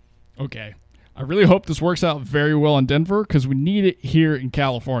 Okay. I really hope this works out very well in Denver because we need it here in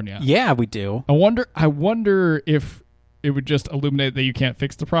California. Yeah, we do. I wonder if it would just illuminate that you can't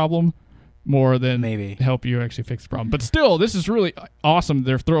fix the problem more than maybe help you actually fix the problem. But still, this is really awesome.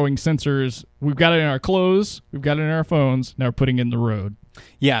 They're throwing sensors. We've got it in our clothes. We've got it in our phones. Now we're putting it in the road.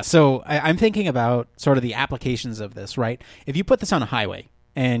 Yeah, so I'm thinking about sort of the applications of this, right? If you put this on a highway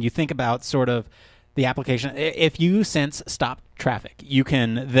and you think about sort of the application, if you sense stopped traffic, you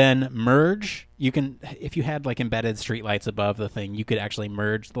can then merge. You can, if you had like embedded streetlights above the thing, you could actually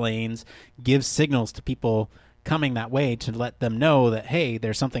merge the lanes, give signals to people coming that way to let them know that, hey,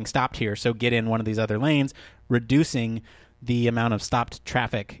 there's something stopped here, so get in one of these other lanes, reducing the amount of stopped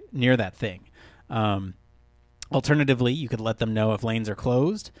traffic near that thing. Alternatively, you could let them know if lanes are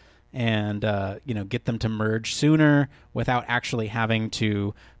closed and get them to merge sooner without actually having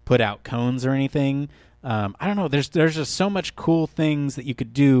to put out cones or anything. I don't know. There's just so much cool things that you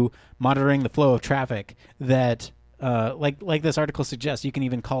could do monitoring the flow of traffic that, like this article suggests, you can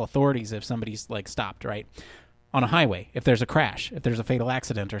even call authorities if somebody's like stopped, right? On a highway, if there's a crash, if there's a fatal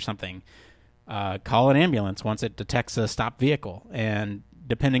accident or something, call an ambulance once it detects a stopped vehicle. And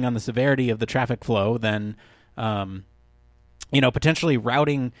depending on the severity of the traffic flow, then, potentially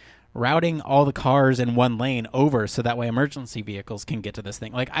routing all the cars in one lane over so that way emergency vehicles can get to this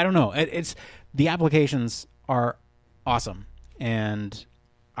thing. Like, I don't know. It's the applications are awesome. And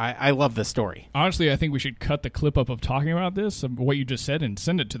I love this story. Honestly, I think we should cut the clip up of talking about this, of what you just said, and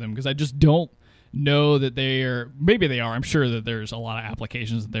send it to them because I just don't know that they are. Maybe they are. I'm sure that there's a lot of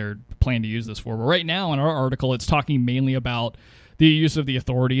applications that they're planning to use this for. But right now in our article, it's talking mainly about the use of the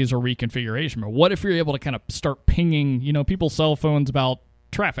authorities or reconfiguration. But what if you're able to kind of start pinging, people's cell phones about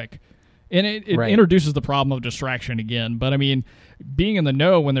traffic? And it right. introduces the problem of distraction again. But I mean, being in the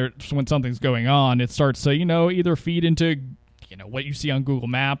know when something's going on, it starts to, either feed into what you see on Google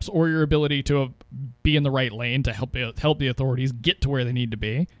Maps or your ability to be in the right lane to help the authorities get to where they need to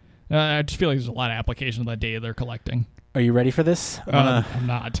be. I just feel like there's a lot of application of that data they're collecting. Are you ready for this? I'm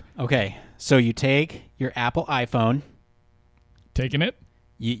not. Okay, so you take your Apple iPhone. Taking it?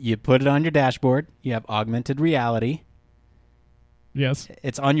 You put it on your dashboard. You have augmented reality. Yes.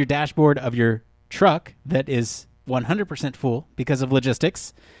 It's on your dashboard of your truck that is 100% full because of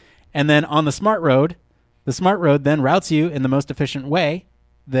logistics. And then on the smart road then routes you in the most efficient way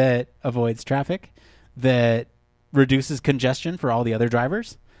that avoids traffic, that reduces congestion for all the other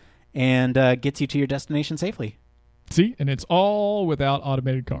drivers, and gets you to your destination safely. See? And it's all without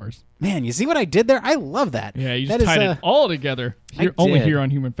automated cars. Man, you see what I did there? I love that. Yeah, you just tied it all together. Only here on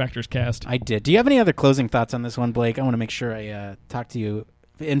Human Factors Cast. I did. Do you have any other closing thoughts on this one, Blake? I want to make sure I talk to you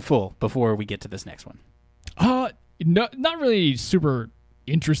in full before we get to this next one. No, not really super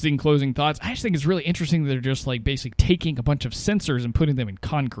interesting closing thoughts. I just think it's really interesting that they're just like basically taking a bunch of sensors and putting them in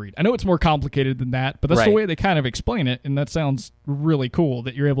concrete. I know it's more complicated than that, but that's right. The way they kind of explain it, and that sounds really cool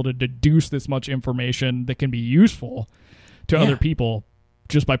that you're able to deduce this much information that can be useful to other people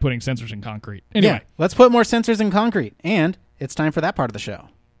just by putting sensors in concrete. Anyway, let's put more sensors in concrete, and it's time for that part of the show.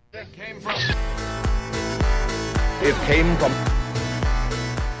 It came from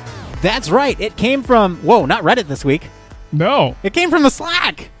That's right. It came from, not Reddit this week. No. It came from the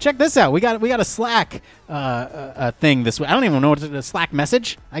Slack. Check this out. We got a Slack thing this week. I don't even know what a Slack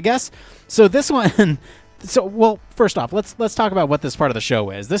message, I guess. So this one first off, let's talk about what this part of the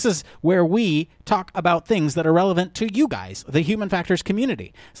show is. This is where we talk about things that are relevant to you guys, the Human Factors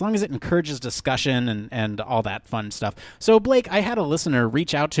community, as long as it encourages discussion and all that fun stuff. So, Blake, I had a listener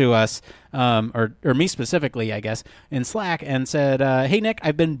reach out to us, or me specifically, I guess, in Slack and said, hey, Nick,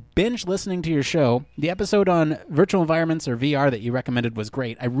 I've been binge listening to your show. The episode on virtual environments or VR that you recommended was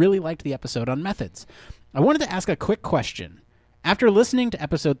great. I really liked the episode on methods. I wanted to ask a quick question. After listening to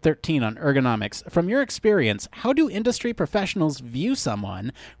episode 13 on ergonomics, from your experience, how do industry professionals view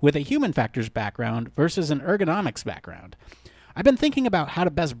someone with a human factors background versus an ergonomics background? I've been thinking about how to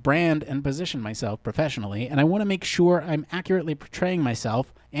best brand and position myself professionally, and I want to make sure I'm accurately portraying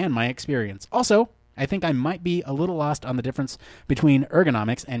myself and my experience. Also, I think I might be a little lost on the difference between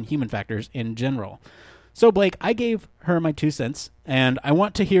ergonomics and human factors in general. So, Blake, I gave her my 2 cents, and I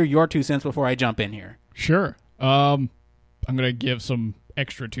want to hear your 2 cents before I jump in here. Sure. I'm going to give some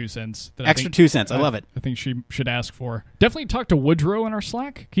extra 2 cents. Extra 2 cents. I love it. I think she should ask for. Definitely talk to Woodrow in our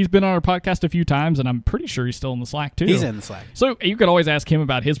Slack. He's been on our podcast a few times, and I'm pretty sure he's still in the Slack, too. He's in the Slack. So you could always ask him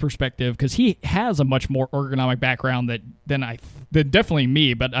about his perspective, because he has a much more ergonomic background than definitely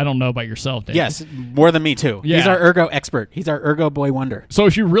me, but I don't know about yourself, Dave. Yes, more than me, too. Yeah. He's our ergo expert. He's our ergo boy wonder. So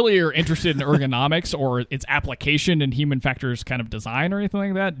if you really are interested in ergonomics or its application in human factors kind of design or anything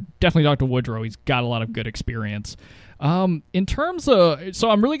like that, definitely talk to Woodrow. He's got a lot of good experience. In terms of, so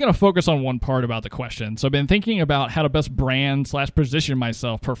I'm really going to focus on one part about the question. So I've been thinking about how to best brand/position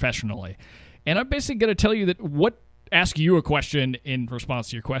myself professionally. And I'm basically going to tell you ask you a question in response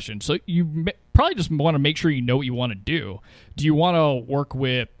to your question. So you probably just want to make sure you know what you want to do. Do you want to work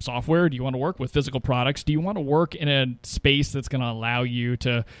with software? Do you want to work with physical products? Do you want to work in a space that's going to allow you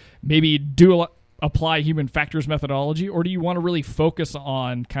to maybe apply human factors methodology? Or do you want to really focus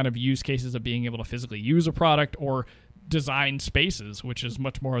on kind of use cases of being able to physically use a product or design spaces, which is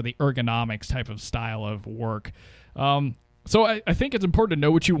much more of the ergonomics type of style of work? So I think it's important to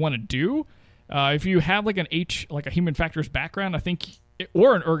know what you want to do. If you have like a human factors background, I think,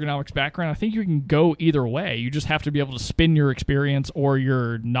 or an ergonomics background, I think you can go either way. You just have to be able to spin your experience or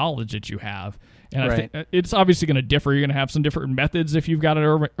your knowledge that you have. And I think it's obviously going to differ. You're going to have some different methods if you've got an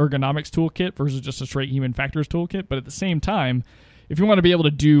ergonomics toolkit versus just a straight human factors toolkit. But at the same time, if you want to be able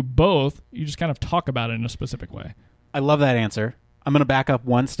to do both, you just kind of talk about it in a specific way. I love that answer. I'm going to back up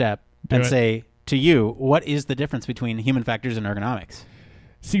one step and say to you, what is the difference between human factors and ergonomics?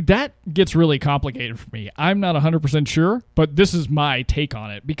 See, that gets really complicated for me. I'm not 100% sure, but this is my take on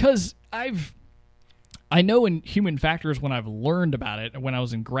it, because I know in human factors, when I've learned about it, when I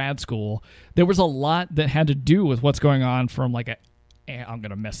was in grad school, there was a lot that had to do with what's going on from like I'm going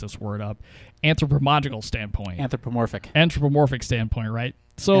to mess this word up, anthropological standpoint. Anthropomorphic standpoint, right?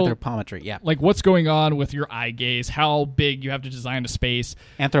 So Anthropometry, yeah. Like what's going on with your eye gaze, how big you have to design a space.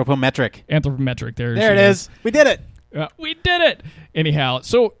 Anthropometric. There it is. We did it. We did it. Anyhow,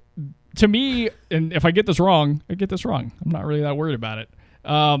 so to me, and if I get this wrong, I'm not really that worried about it.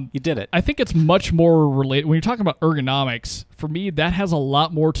 You did it. I think it's much more related. When you're talking about ergonomics, for me, that has a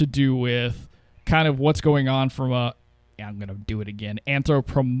lot more to do with kind of what's going on from I'm going to do it again,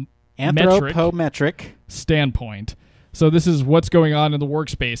 anthropometric standpoint. So this is what's going on in the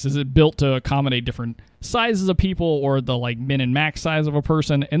workspace. Is it built to accommodate different sizes of people or the like min and max size of a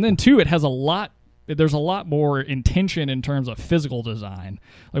person? And then two, there's a lot more intention in terms of physical design.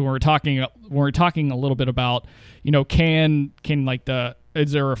 Like when we're talking a little bit about, is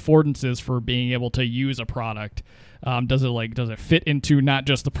there affordances for being able to use a product? Does it fit into not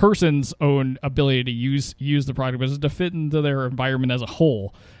just the person's own ability to use the product, but does it fit into their environment as a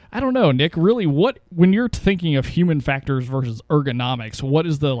whole? I don't know, Nick. Really, when you're thinking of human factors versus ergonomics, what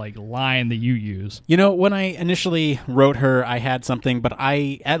is the line that you use? When I initially wrote her, I had something, but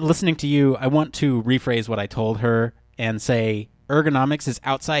listening to you, I want to rephrase what I told her and say ergonomics is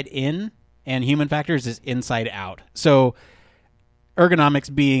outside in and human factors is inside out. So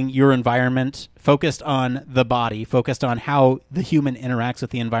ergonomics being your environment, focused on the body, focused on how the human interacts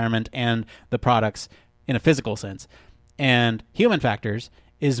with the environment and the products in a physical sense. And human factors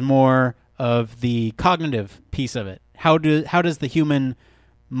is more of the cognitive piece of it. How does the human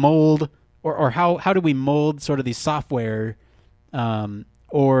mold, or how do we mold sort of the software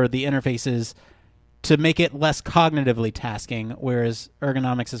or the interfaces to make it less cognitively tasking, whereas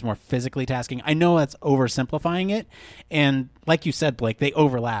ergonomics is more physically tasking? I know that's oversimplifying it, and like you said, Blake, they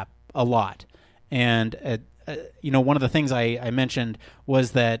overlap a lot. And one of the things I mentioned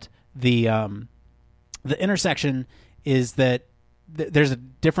was that the intersection is that there's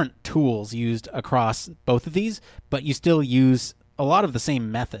different tools used across both of these, but you still use a lot of the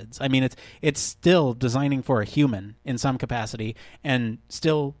same methods. I mean, it's still designing for a human in some capacity and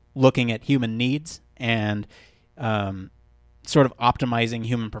still looking at human needs and sort of optimizing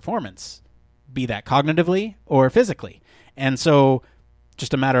human performance, be that cognitively or physically. And so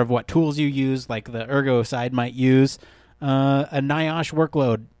just a matter of what tools you use, like the ergo side might use a NIOSH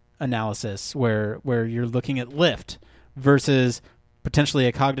workload analysis where you're looking at lift versus potentially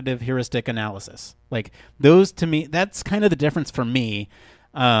a cognitive heuristic analysis. Like those, to me, that's kind of the difference for me.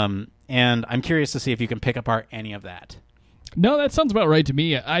 And I'm curious to see if you can pick apart any of that. No, that sounds about right to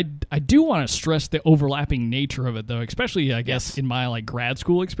me. I do want to stress the overlapping nature of it, though, especially, I guess, in my grad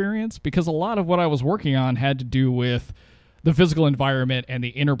school experience, because a lot of what I was working on had to do with the physical environment and the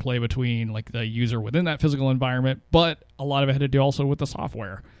interplay between the user within that physical environment, but a lot of it had to do also with the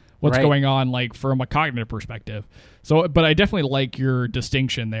software. What's going on from a cognitive perspective. So, but I definitely like your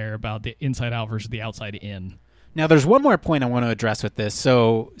distinction there about the inside out versus the outside in. Now, there's one more point I want to address with this.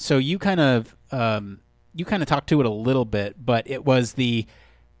 So you kind of you kind of talked to it a little bit, but it was the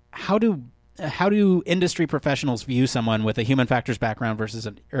how do industry professionals view someone with a human factors background versus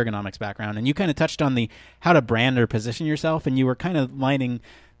an ergonomics background? And you kind of touched on the how to brand or position yourself, and you were kind of lining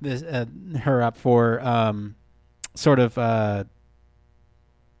this her up for sort of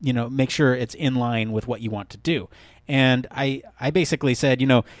make sure it's in line with what you want to do. And I basically said,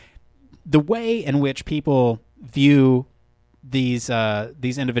 the way in which people view these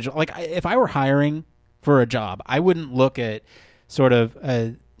individuals, like if I were hiring for a job, I wouldn't look at sort of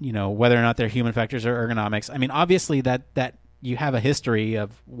whether or not they're human factors or ergonomics. I mean, obviously that you have a history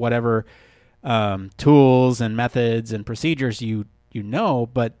of whatever tools and methods and procedures you know,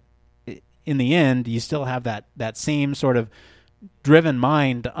 but in the end, you still have that same sort of driven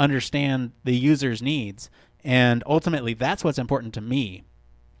mind to understand the user's needs. And ultimately, that's what's important to me.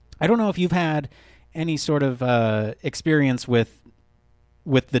 I don't know if you've had any sort of experience with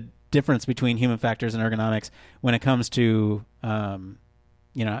the difference between human factors and ergonomics when it comes to how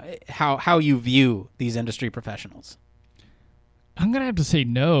you view these industry professionals. I'm gonna have to say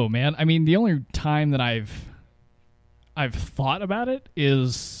no, man. I mean, the only time that I've thought about it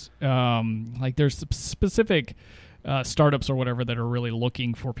is like there's specific startups or whatever that are really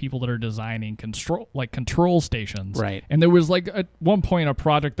looking for people that are designing control stations. Right. And there was like at one point a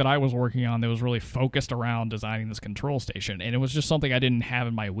project that I was working on that was really focused around designing this control station. And it was just something I didn't have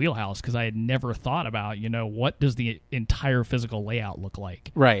in my wheelhouse because I had never thought about, what does the entire physical layout look like?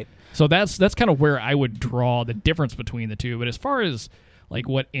 Right. So that's kind of where I would draw the difference between the two. But as far as like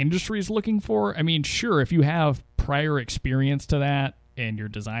what industry is looking for, I mean, sure, if you have prior experience to that, and you're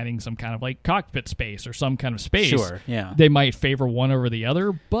designing some kind of like cockpit space or some kind of space, sure, yeah, they might favor one over the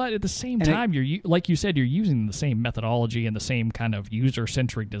other. But at the same time, you're like you said, you're using the same methodology and the same kind of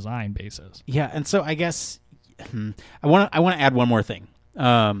user-centric design basis. Yeah, and so I guess I want to add one more thing.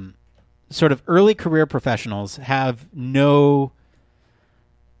 Sort of early career professionals have no.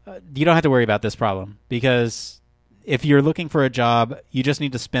 You don't have to worry about this problem because if you're looking for a job, you just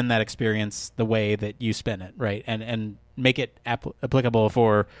need to spin that experience the way that you spin it, right? And make it applicable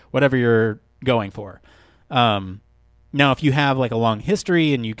for whatever you're going for. Now, if you have like a long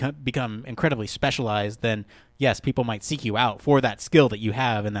history and you become incredibly specialized, then yes, people might seek you out for that skill that you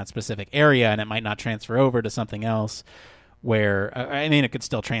have in that specific area, and it might not transfer over to something else where, I mean, it could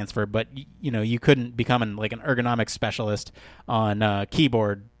still transfer, but you couldn't become like an ergonomics specialist on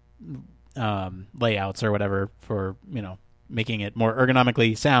keyboard layouts or whatever for making it more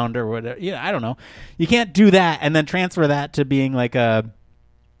ergonomically sound or whatever. I don't know. You can't do that and then transfer that to being like a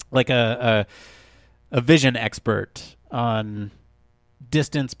vision expert on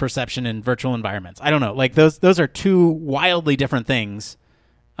distance perception in virtual environments. I don't know. Like those are two wildly different things,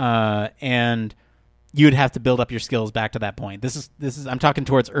 and you'd have to build up your skills back to that point. This is I'm talking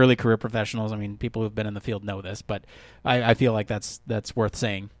towards early career professionals. I mean, people who've been in the field know this, but I feel like that's worth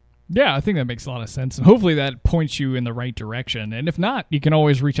saying. Yeah, I think that makes a lot of sense, and hopefully that points you in the right direction. And if not, you can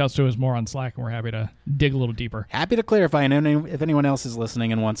always reach out to us more on Slack, and we're happy to dig a little deeper. Happy to clarify, and if anyone else is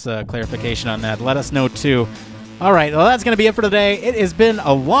listening and wants clarification on that, let us know too. All right, well, that's going to be it for today. It has been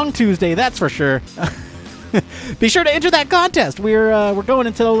a long Tuesday, that's for sure. Be sure to enter that contest. We're going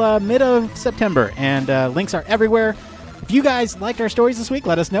until mid of September, and links are everywhere. If you guys liked our stories this week,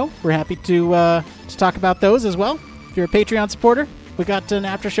 let us know. We're happy to talk about those as well. If you're a Patreon supporter, we got an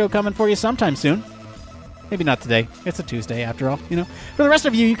after show coming for you sometime soon. Maybe not today. It's a Tuesday after all, For the rest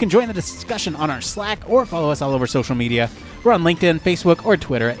of you, you can join the discussion on our Slack or follow us all over social media. We're on LinkedIn, Facebook, or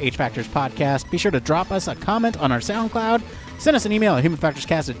Twitter at HFactors Podcast. Be sure to drop us a comment on our SoundCloud. Send us an email at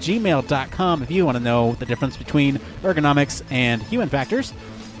humanfactorscast@gmail.com if you want to know the difference between ergonomics and human factors.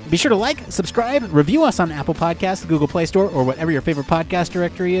 Be sure to like, subscribe, review us on Apple Podcasts, the Google Play Store, or whatever your favorite podcast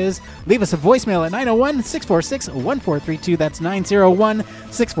directory is. Leave us a voicemail at 901-646-1432. That's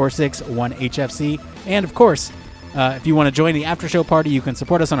 901-646-1HFC. And, of course, if you want to join the after show party, you can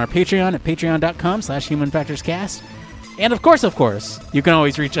support us on our Patreon at patreon.com/humanfactorscast. And, of course, you can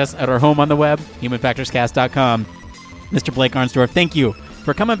always reach us at our home on the web, humanfactorscast.com. Mr. Blake Arnsdorff, thank you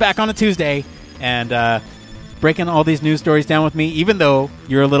for coming back on a Tuesday and breaking all these news stories down with me, even though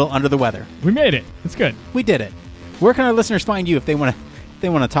you're a little under the weather. We made it. It's good. We did it. Where can our listeners find you if they want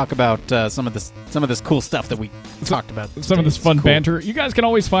to talk about some of this cool stuff that we talked about? Some of this fun banter. You guys can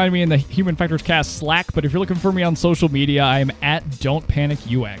always find me in the Human Factors Cast Slack, but if you're looking for me on social media, I am at Don't Panic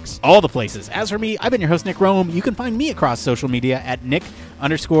UX. All the places. As for me, I've been your host, Nick Roome. You can find me across social media at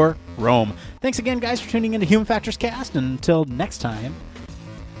Nick_Roome. Thanks again, guys, for tuning into Human Factors Cast. And until next time,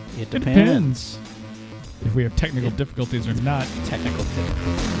 it depends. If we have technical difficulties or not. Technical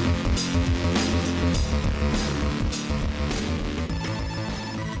difficulties.